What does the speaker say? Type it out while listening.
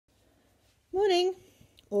Morning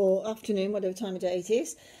or afternoon, whatever time of day it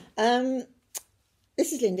is.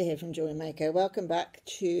 This is Linda here from JewelleryMaker. Welcome back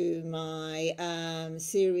to my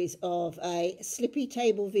series of slippy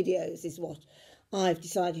table videos is what I've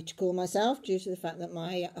decided to call myself, due to the fact that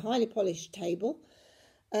my highly polished table,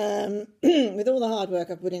 with all the hard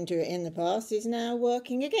work I've put into it in the past, is now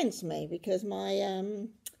working against me because my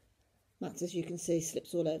mats, as you can see,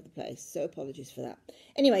 slips all over the place. So apologies for that.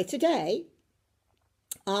 Anyway, today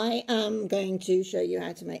I am going to show you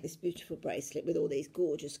how to make this beautiful bracelet with all these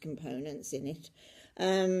gorgeous components in it.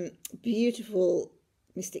 Beautiful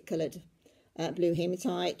mystic coloured blue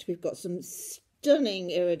hematite. We've got some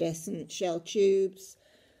stunning iridescent shell tubes,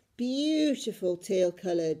 beautiful teal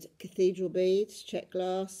coloured cathedral beads, check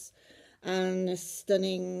glass, and a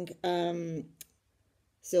stunning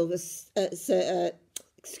stunning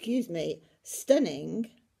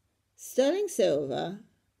sterling silver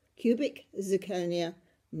cubic zirconia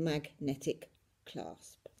magnetic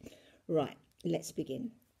clasp. Right, let's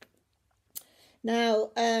begin.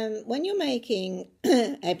 Now, when you're making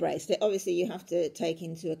a bracelet, obviously you have to take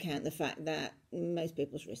into account the fact that most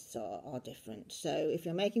people's wrists are different. So if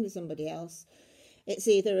you're making for somebody else, it's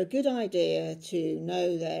either a good idea to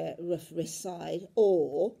know their rough wrist side,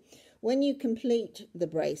 or when you complete the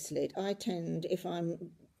bracelet, I tend, if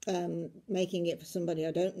I'm making it for somebody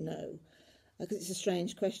I don't know, because it's a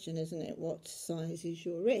strange question, isn't it? What size is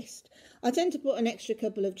your wrist? I tend to put an extra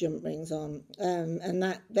couple of jump rings on, and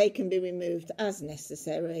that they can be removed as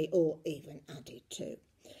necessary or even added to.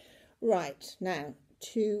 Right, now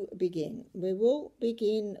to begin, we will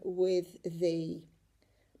begin with the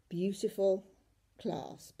beautiful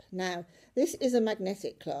clasp. Now, this is a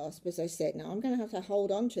magnetic clasp, as I said. Now, I'm going to have to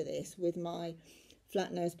hold on to this with my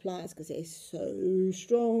flat nose pliers because it is so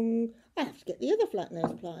strong. I have to get the other flat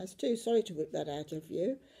nose pliers too. Sorry to whip that out of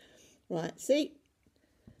you. Right, see?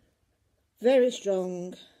 Very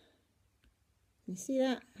strong. You see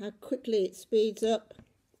that? How quickly it speeds up?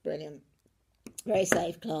 Brilliant. Very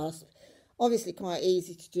safe clasp. Obviously quite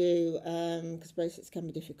easy to do because bracelets can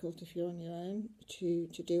be difficult if you're on your own to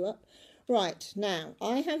do up. Right, now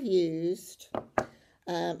I have used,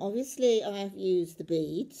 obviously I have used the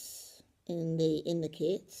beads in the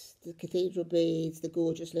kits, the cathedral beads, the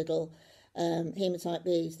gorgeous little hematite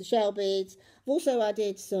beads, the shell beads. I've also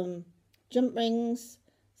added some jump rings,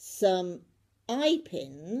 some eye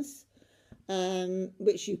pins,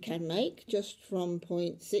 which you can make just from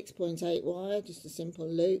 0.6, 0.8 wire, just a simple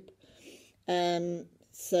loop,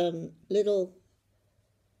 some little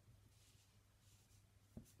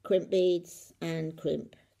crimp beads and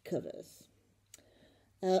crimp covers.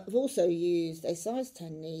 I've also used a size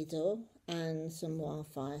 10 needle and some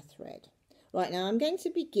Wildfire thread. Right, now I'm going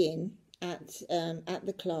to begin at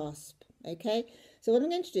the clasp. Okay, so what I'm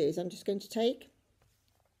going to do is I'm just going to take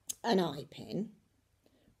an eye pin,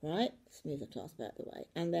 right, let's move the clasp out of the way,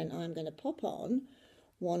 and then I'm going to pop on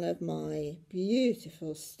one of my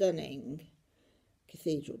beautiful stunning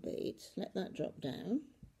cathedral beads. Let that drop down.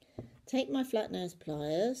 Take my flat nose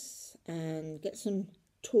pliers and get some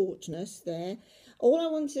tautness there. All I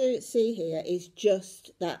want to see here is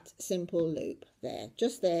just that simple loop there,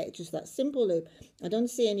 just that simple loop. I don't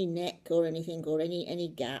see any neck or anything or any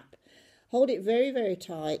gap. Hold it very, very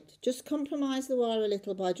tight. Just compromise the wire a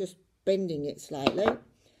little by just bending it slightly.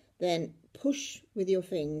 Then push with your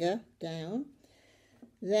finger down.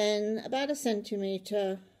 Then about 1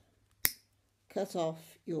 centimetre, cut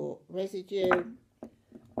off your residue.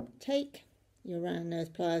 Take your round nose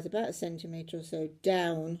pliers about 1 centimetre or so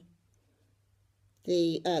down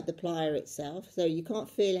the plier itself, so you can't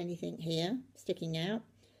feel anything here sticking out.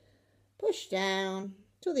 Push down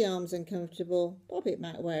till the arm's uncomfortable, pop it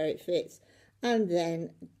back where it fits, and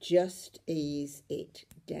then just ease it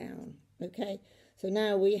down. Okay, so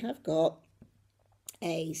now we have got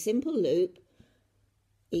a simple loop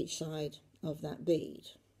each side of that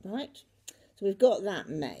bead, right? So we've got that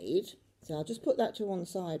made. So I'll just put that to one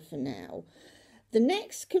side for now. The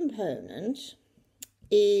next component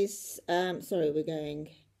is, sorry, we're going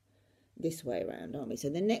this way around, aren't we? So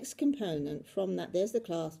the next component from that, there's the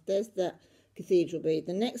clasp, there's the cathedral bead.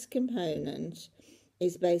 The next component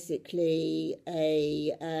is basically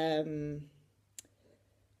a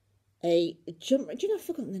jump. Do you know, I've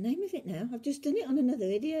forgotten the name of it now. I've just done it on another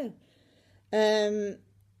video. Oh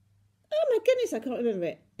my goodness, I can't remember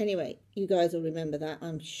it. Anyway, you guys will remember that.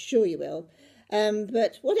 I'm sure you will.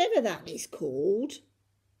 But whatever that is called,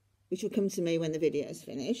 which will come to me when the video is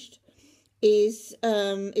finished, is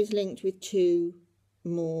linked with 2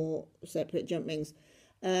 more separate jump rings.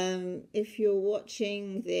 If you're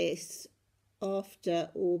watching this after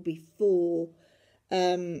or before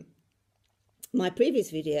my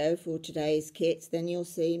previous video for today's kits, then you'll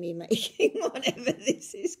see me making whatever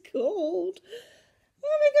this is called.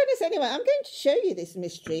 Oh my goodness, anyway, I'm going to show you this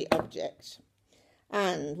mystery object.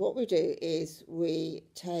 And what we do is we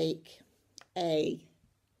take a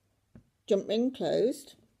jump ring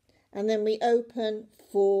closed, and then we open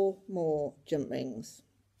 4 more jump rings.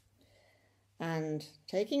 And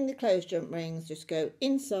taking the closed jump rings, just go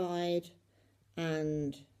inside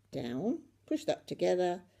and down, push that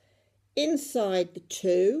together, inside the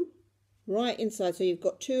 2, right inside, so you've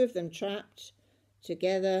got 2 of them trapped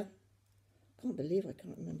together. Can't believe I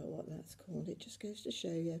can't remember what that's called. It just goes to show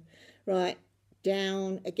you. Right,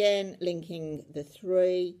 down again, linking the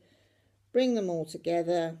 3, bring them all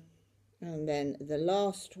together, and then the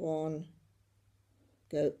last one,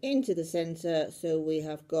 go into the center, so we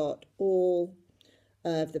have got all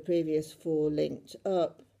of the previous 4 linked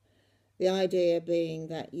up. The idea being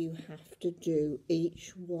that you have to do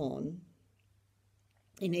each one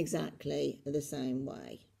in exactly the same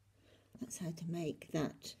way. That's how to make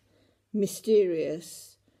that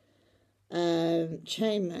mysterious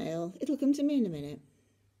chainmail. It'll come to me in a minute.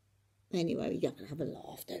 Anyway, you have to have a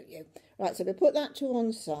laugh, don't you? Right, so we put that to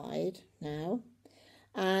one side now.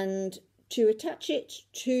 And to attach it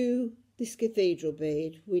to this cathedral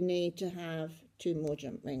bead, we need to have 2 more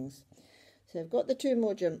jump rings. So I've got the 2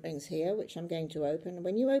 more jump rings here, which I'm going to open.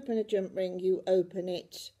 When you open a jump ring, you open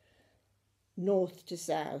it north to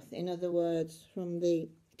south. In other words, from the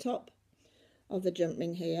top of the jump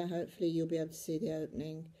ring here, hopefully you'll be able to see the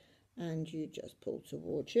opening, and you just pull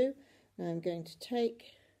towards you. Now I'm going to take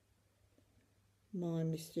my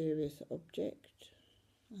mysterious object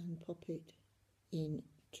and pop it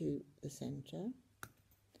into the center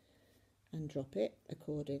and drop it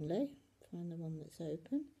accordingly. Find the one that's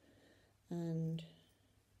open and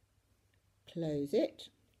close it.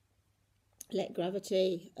 Let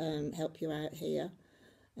gravity help you out here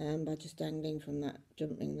by just dangling from that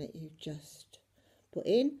jump ring that you've just put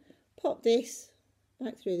in. Pop this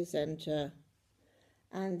back through the center,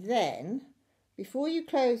 and then before you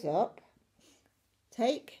close up,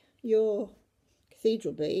 take your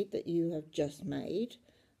cathedral bead that you have just made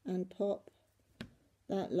and pop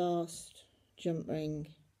that last jump ring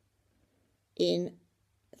in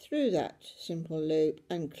through that simple loop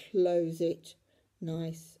and close it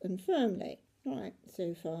nice and firmly. Right,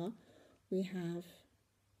 so far we have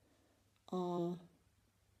our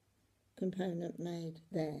component made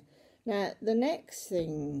there. Now the next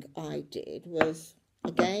thing I did was,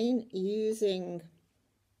 again, using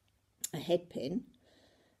a head pin,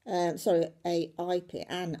 an eye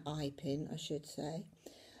pin I should say.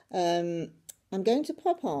 I'm going to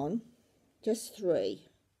pop on just 3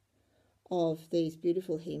 of these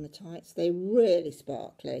beautiful hematites. They're really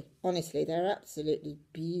sparkly. Honestly, they're absolutely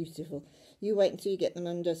beautiful. You wait until you get them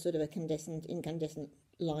under sort of a incandescent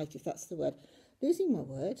light, if that's the word. Losing my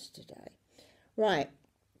words today. Right,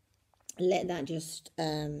 let that just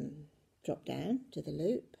drop down to the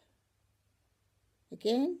loop.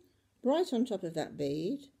 Again, right on top of that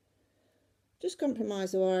bead. Just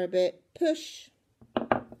compromise the wire a bit, push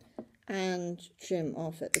and trim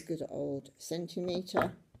off at the good old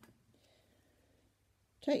centimetre.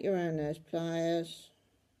 Take your round nose pliers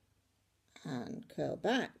and curl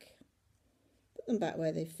back, put them back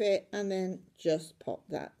where they fit, and then just pop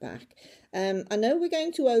that back. I know we're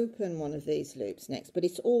going to open one of these loops next, but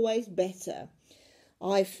it's always better,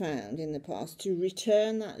 I've found in the past, to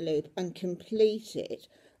return that loop and complete it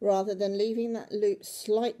rather than leaving that loop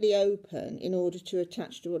slightly open in order to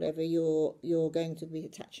attach to whatever you're going to be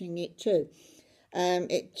attaching it to.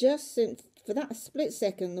 It just, for that split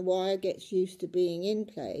second, the wire gets used to being in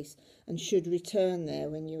place and should return there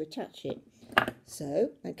when you attach it. So,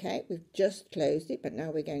 okay, we've just closed it, but now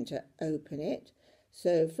we're going to open it.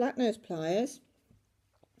 So, flat nose pliers,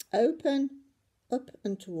 open, up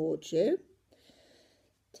and towards you.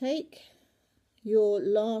 Take your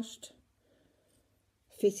last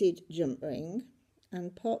fitted jump ring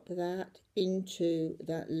and pop that into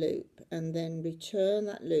that loop, and then return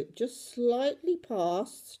that loop just slightly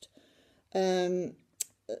past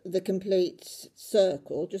the complete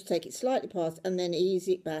circle. Just take it slightly past and then ease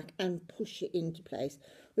it back and push it into place.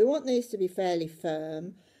 We want these to be fairly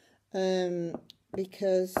firm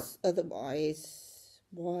because otherwise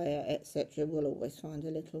wire etc. will always find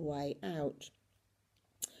a little way out.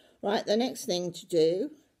 Right, the next thing to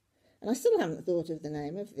do, and I still haven't thought of the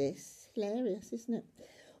name of this. Hilarious, isn't it?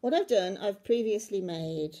 What I've done, I've previously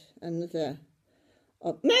made another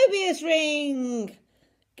Mobius ring.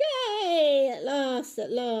 Yay! At last,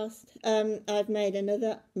 at last. I've made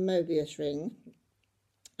another Mobius ring,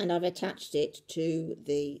 and I've attached it to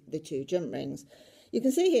the 2 jump rings. You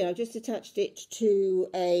can see here I've just attached it to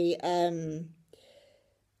a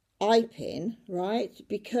eye pin, right?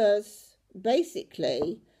 Because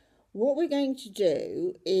basically what we're going to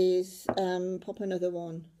do is pop another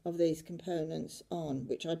one of these components on,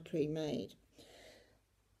 which I'd pre-made.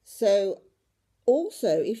 So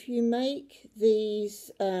also, if you make these,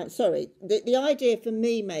 the idea for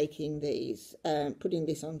me making these, putting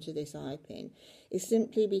this onto this eye pin, is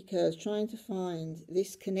simply because trying to find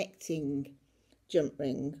this connecting jump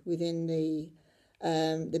ring within the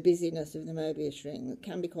busyness of the Mobius ring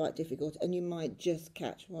can be quite difficult, and you might just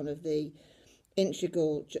catch one of the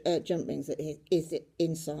integral jump rings that is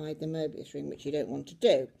inside the Mobius ring, which you don't want to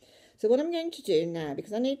do. So what I'm going to do now,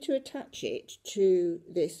 because I need to attach it to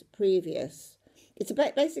this previous, it's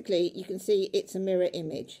about, basically you can see it's a mirror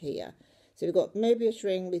image here. So we've got Mobius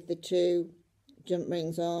ring with the 2 jump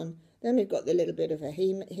rings on, then we've got the little bit of a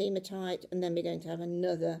hematite, and then we're going to have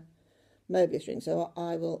another Mobius ring. So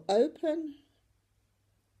I will open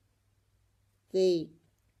the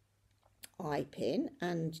eye pin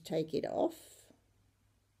and take it off,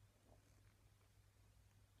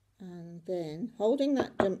 and then holding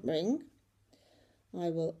that jump ring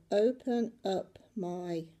I will open up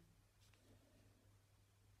my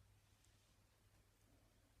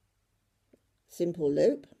simple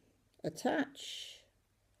loop, attach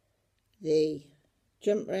the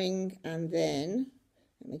jump ring, and then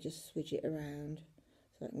let me just switch it around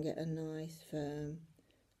so I can get a nice firm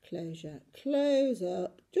closure. Close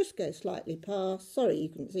up, just go slightly past, sorry you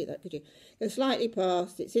couldn't see that, could you? Go slightly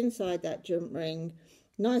past, it's inside that jump ring,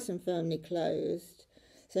 nice and firmly closed.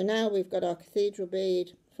 So now we've got our cathedral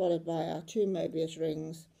bead followed by our 2 Mobius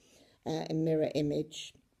rings in mirror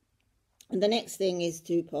image. And the next thing is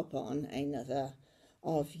to pop on another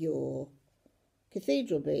of your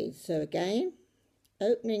cathedral beads. So again,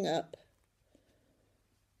 opening up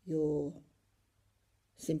your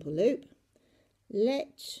simple loop,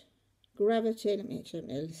 let gravity, let me actually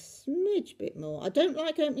open it a smidge bit more. I don't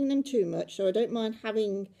like opening them too much, so I don't mind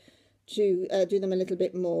having to do them a little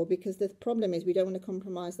bit more, because the problem is we don't want to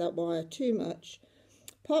compromise that wire too much.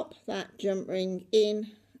 Pop that jump ring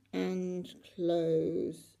in and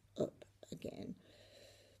close up again.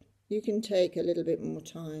 You can take a little bit more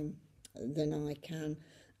time than I can,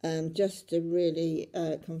 just to really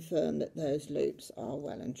confirm that those loops are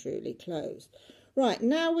well and truly closed. Right,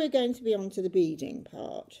 now we're going to be on to the beading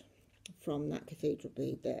part from that cathedral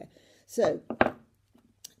bead there. So,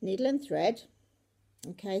 needle and thread,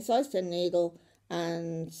 okay, size 10 needle,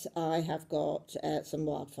 and I have got some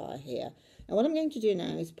Wildfire here. Now what I'm going to do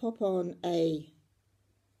now is pop on a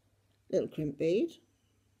little crimp bead,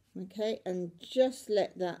 okay, and just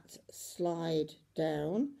let that slide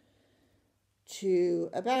down to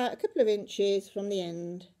about a couple of inches from the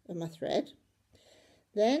end of my thread.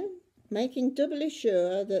 Then making doubly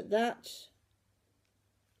sure that that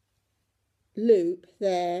loop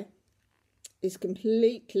there is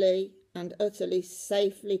completely and utterly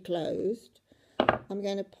safely closed, I'm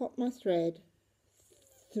going to pop my thread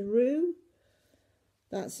through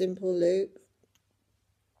that simple loop,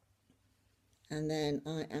 and then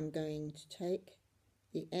I am going to take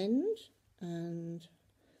the end and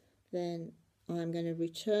then I'm going to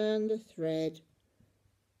return the thread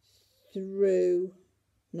through,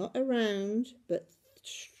 not around, but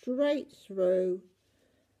straight through.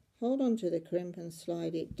 Hold on to the crimp and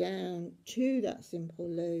slide it down to that simple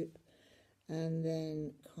loop, and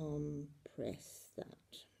then compress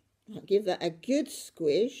that. I'll give that a good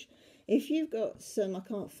squish. If you've got some, I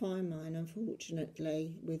can't find mine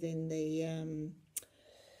unfortunately within the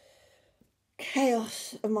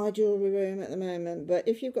chaos of my jewellery room at the moment, but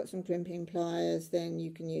if you've got some crimping pliers, then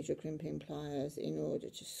you can use your crimping pliers in order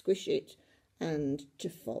to squish it and to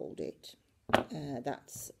fold it.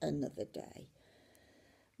 That's another day.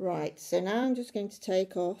 Right, so now I'm just going to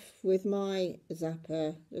take off with my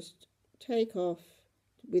zapper, just take off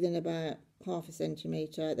within about ½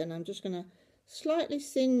 centimetre, then I'm just going to slightly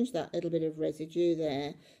singe that little bit of residue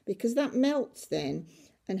there, because that melts then,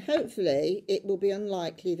 and hopefully it will be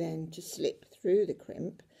unlikely then to slip through the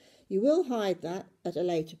crimp. You will hide that at a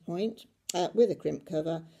later point with a crimp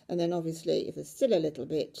cover, and then obviously if there's still a little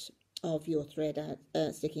bit of your thread out,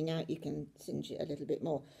 sticking out, you can singe it a little bit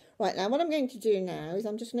more. Right, now what I'm going to do now is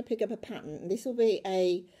I'm just going to pick up a pattern, and this will be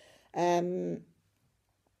a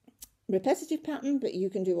repetitive pattern, but you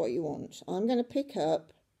can do what you want. I'm going to pick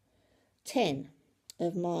up 10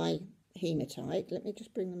 of my hematite. Let me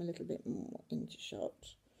just bring them a little bit more into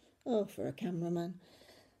shot. Oh, for a cameraman.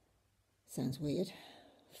 Sounds weird.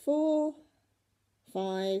 4,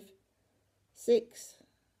 5, 6,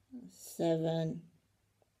 7,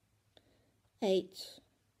 8,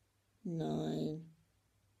 9,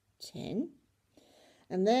 10.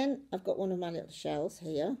 And then I've got one of my little shells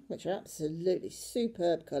here, which are absolutely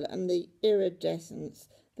superb colour, and the iridescence,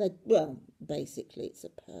 well, basically it's a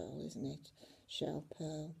pearl, isn't it? Shell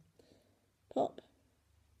pearl. Pop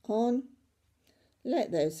on,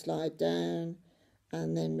 let those slide down,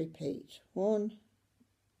 and then repeat. 1,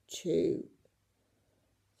 2,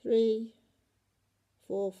 3,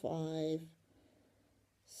 4, 5,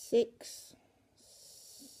 6,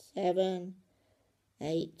 7,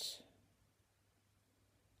 8,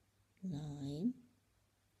 9,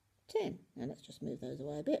 10. Now let's just move those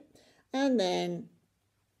away a bit. And then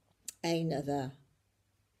another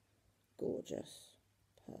gorgeous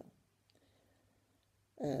pearl.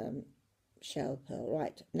 Shell pearl.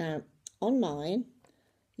 Right, now on mine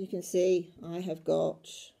you can see I have got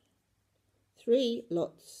 3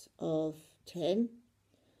 lots of 10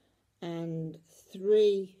 and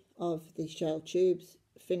 3 of the shell tubes,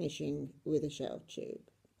 finishing with a shell tube.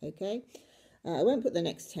 Okay, I won't put the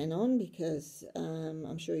next 10 on because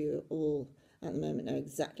I'm sure you all at the moment know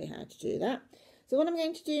exactly how to do that. So what I'm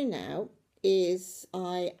going to do now is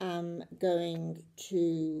I am going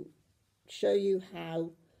to show you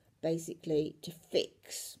how basically to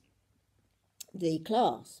fix the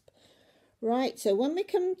clasp. Right, so when we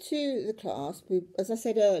come to the clasp, as I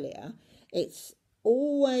said earlier, it's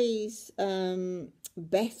always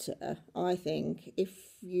better, I think, if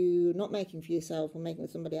you're not making for yourself or making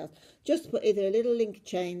for somebody else, just put either a little link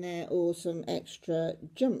chain there or some extra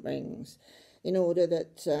jump rings in order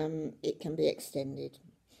that it can be extended.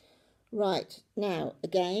 Right, now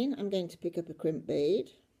again I'm going to pick up a crimp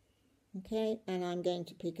bead, okay, and I'm going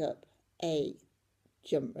to pick up a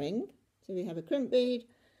jump ring. So we have a crimp bead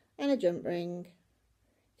and a jump ring.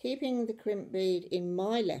 Keeping the crimp bead in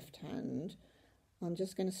my left hand, I'm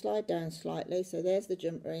just going to slide down slightly, so there's the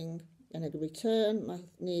jump ring, and I return my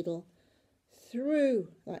needle through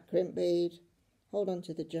that crimp bead, hold on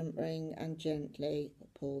to the jump ring and gently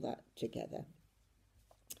pull that together.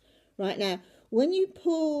 Right, now when you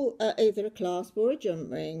pull either a clasp or a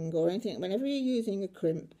jump ring or anything, whenever you're using a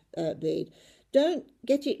crimp bead, don't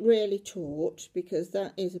get it really taut, because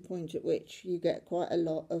that is a point at which you get quite a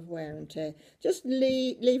lot of wear and tear. Just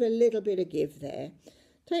leave a little bit of give there.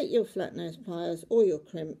 Take your flat nose pliers or your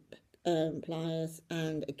crimp pliers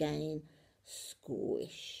and again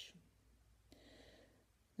squish.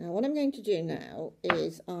 Now what I'm going to do now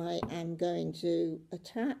is I am going to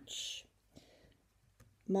attach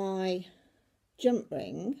my jump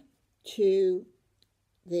ring to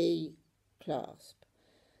the clasp.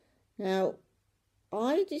 Now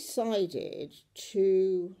I decided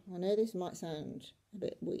to, I know this might sound a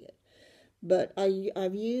bit weird, but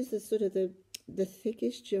I've used the sort of the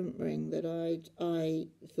thickest jump ring that I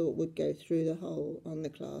thought would go through the hole on the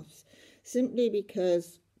clasps, simply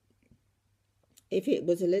because if it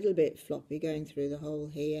was a little bit floppy going through the hole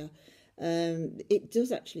here, it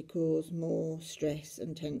does actually cause more stress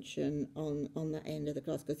and tension on that end of the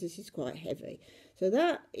clasp, because this is quite heavy. So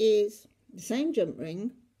that is the same jump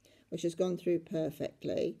ring, which has gone through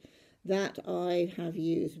perfectly, that I have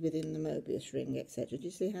used within the Mobius ring, etc. Do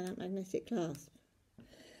you see how that magnetic clasp?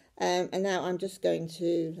 And now I'm just going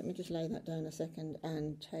to, let me just lay that down a second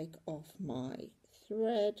and take off my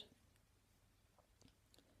thread,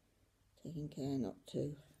 taking care not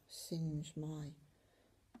to singe my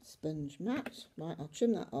sponge mat. Right, I'll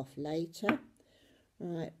trim that off later.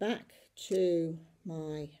 Right, back to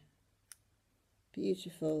my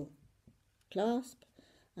beautiful clasp.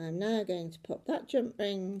 I'm now going to pop that jump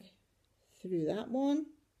ring through that one,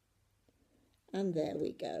 and there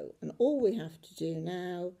we go. And all we have to do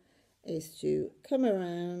now is to come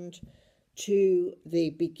around to the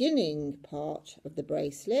beginning part of the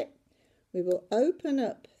bracelet. We will open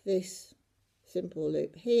up this simple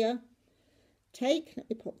loop here, let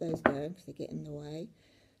me pop those down because they get in the way,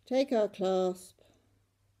 take our clasp,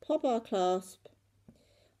 pop our clasp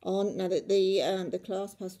on. Now that the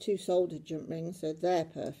clasp has 2 soldered jump rings, so they're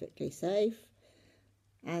perfectly safe,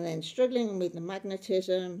 and then struggling with the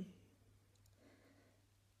magnetism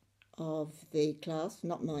of the clasp,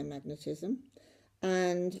 not my magnetism,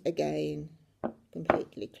 and again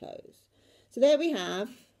completely close. So there we have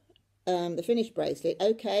the finished bracelet.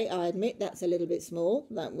 Okay, I admit that's a little bit small,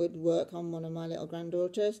 that would work on one of my little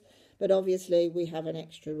granddaughters, but obviously we have an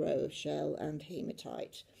extra row of shell and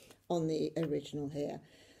hematite on the original here.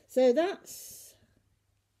 So that's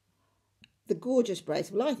the gorgeous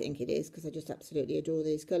bracelet. Well, I think it is, because I just absolutely adore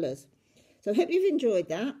these colours. So I hope you've enjoyed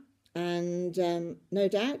that, and no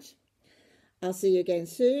doubt I'll see you again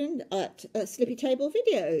soon at Slippy Table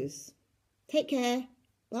Videos. Take care.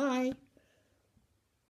 Bye.